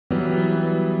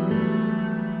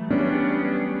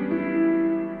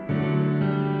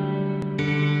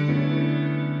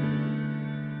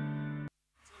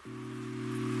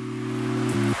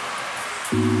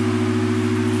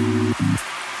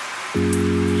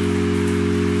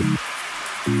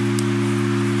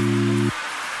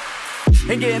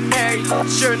and getting married.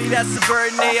 Surely that's the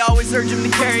burden they always urge him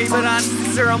to carry, but honestly,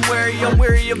 sir, I'm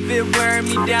weary of it wearing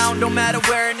me down. Don't matter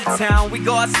where in the town we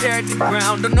go, I stare at the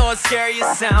ground. Don't know how scary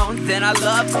it sound. Then I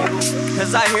love you,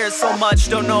 cause I hear so much,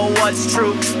 don't know what's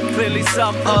true. Clearly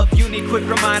some of you need quick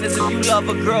reminders. If you love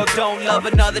a girl, don't love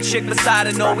another chick beside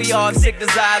her. Know we all have sick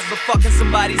desires, but fucking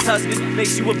somebody's husband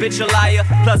makes you a bitch, a liar.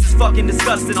 Plus it's fucking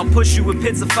disgusting, I'll push you with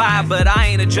pits of fire. But I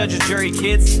ain't a judge or jury,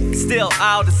 kids. Still,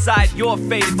 I'll decide your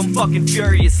fate if I'm fucking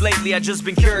furious. Lately I just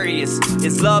been curious,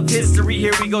 is love history?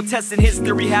 Here we go testing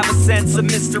history. Have a sense of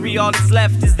mystery, all that's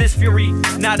left is this fury.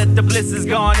 Now that the bliss is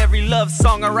gone, every love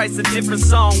song I write's a different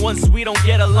song. Once we don't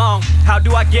get along, how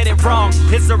do I get it wrong?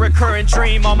 It's a recurrent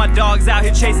dream. All my dogs out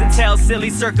here chasing tails, silly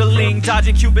circling,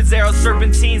 dodging Cupid's arrow,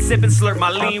 serpentine, sipping slurp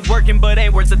my lean, working but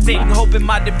ain't worth a thing, hoping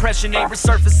my depression ain't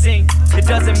resurfacing. It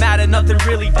doesn't matter, nothing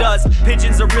really does.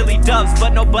 Pigeons are really doves,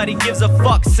 but nobody gives a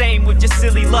fuck. Same with your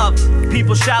silly love.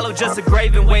 People shallow, just a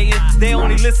grave and waiting. They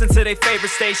only listen to their favorite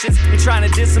stations. Ain't trying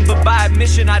to diss them, but by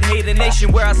admission I'd hate a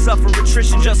nation where I suffer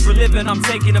attrition just for living. I'm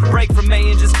taking a break from May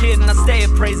and just kidding. I stay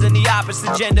appraising the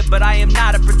opposite gender, but I am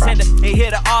not a pretender. Ain't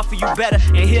here to offer you better,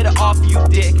 ain't here to offer you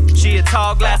dick. She a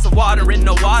tall glass of water and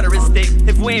no water is thick.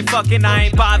 If we ain't fucking, I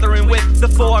ain't bothering with the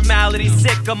formality.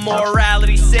 Sick of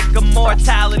morality, sick of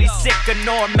mortality, sick of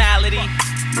normality.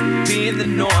 Being the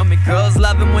norm, and girls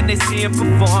love him when they see him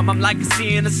perform. I'm like a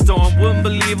sea in a storm, wouldn't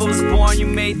believe I was born. You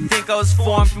may think I was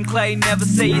formed from clay, never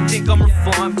say you think I'm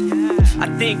reformed. I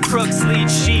think crooks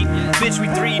lead sheep, bitch we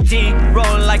 3D,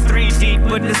 rolling like 3 deep.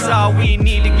 But this all we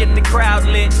need to get the crowd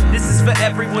lit. This is for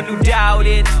everyone who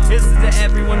doubted, this is to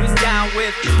everyone who's down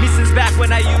with me. Since back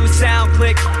when I used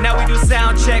SoundClick, now we do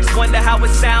sound checks, wonder how it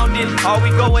sounded. Are we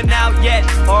going out yet,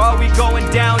 or are we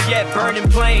going down yet? Burning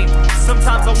plain,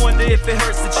 sometimes I wonder if it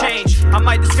hurts to change. I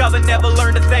might discover, never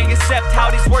learned a thing except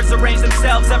how these words arrange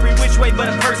themselves every which way but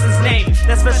a person's name.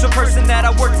 That special person that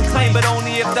I work to claim, but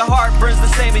only if the heart burns the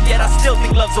same. And yet I still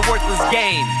think love's a worthless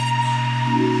game,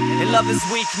 and love is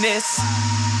weakness,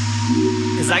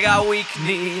 cause I got weak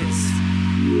knees.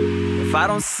 If I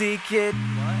don't seek it,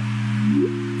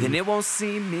 then it won't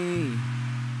see me.